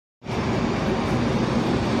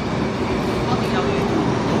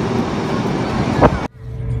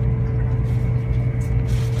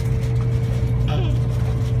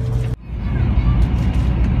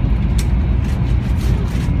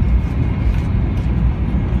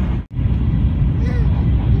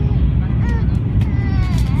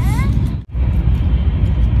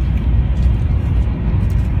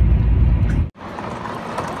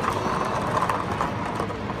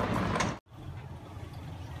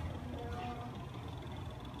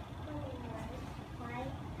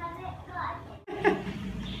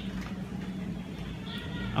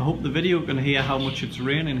I hope the video can hear how much it's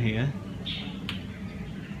raining here.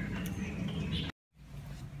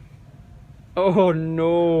 Oh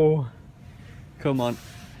no! Come on.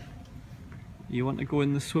 You want to go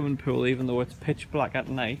in the swimming pool even though it's pitch black at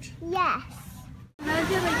night? Yes.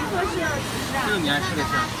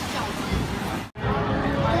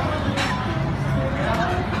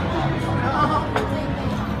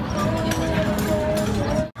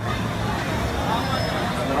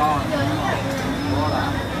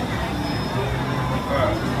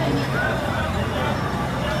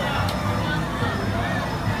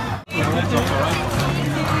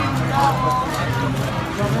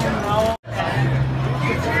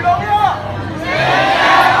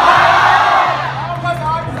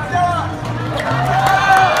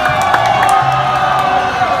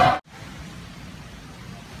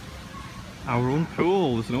 Our own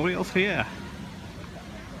pool, there's nobody else here.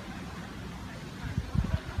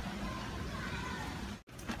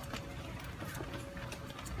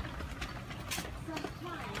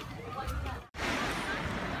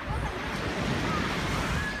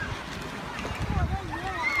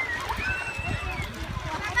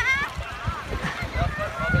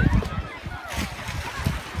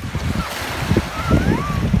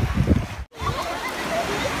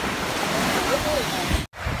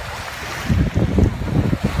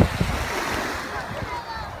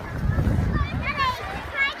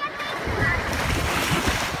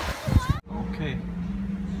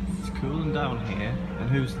 Cooling down here, and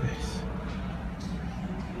who's this?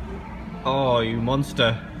 Oh, you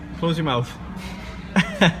monster! Close your mouth.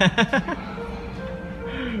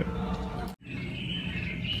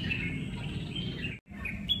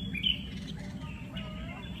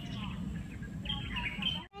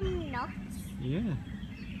 Nuts. Yeah.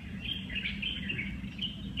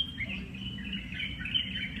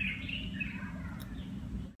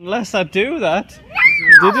 Unless I do that.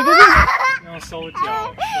 No, stop! No,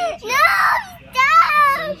 stop!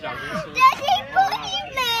 Daddy, push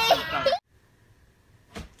me!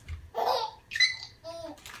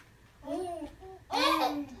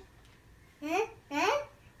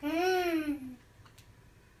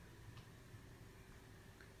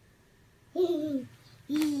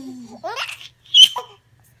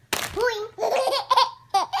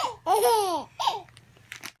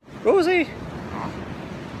 Rosie!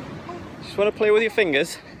 Just want to play with your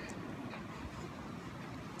fingers?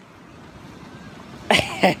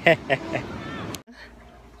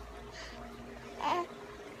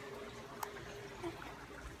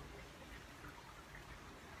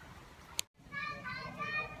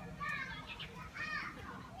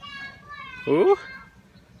 Ooh.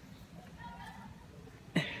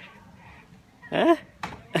 Huh?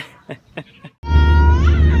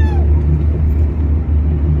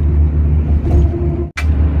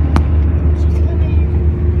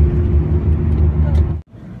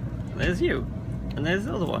 There's you, and there's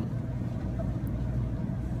the other one.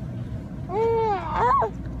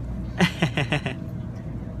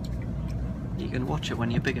 You can watch it when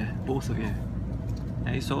you're bigger, both of you.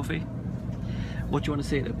 Hey Sophie, what do you want to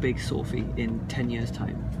say to big Sophie in 10 years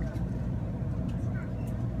time?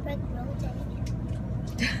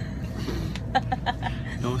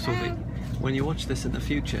 No Sophie, when you watch this in the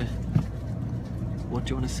future, what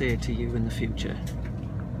do you want to say to you in the future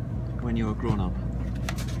when you're grown up?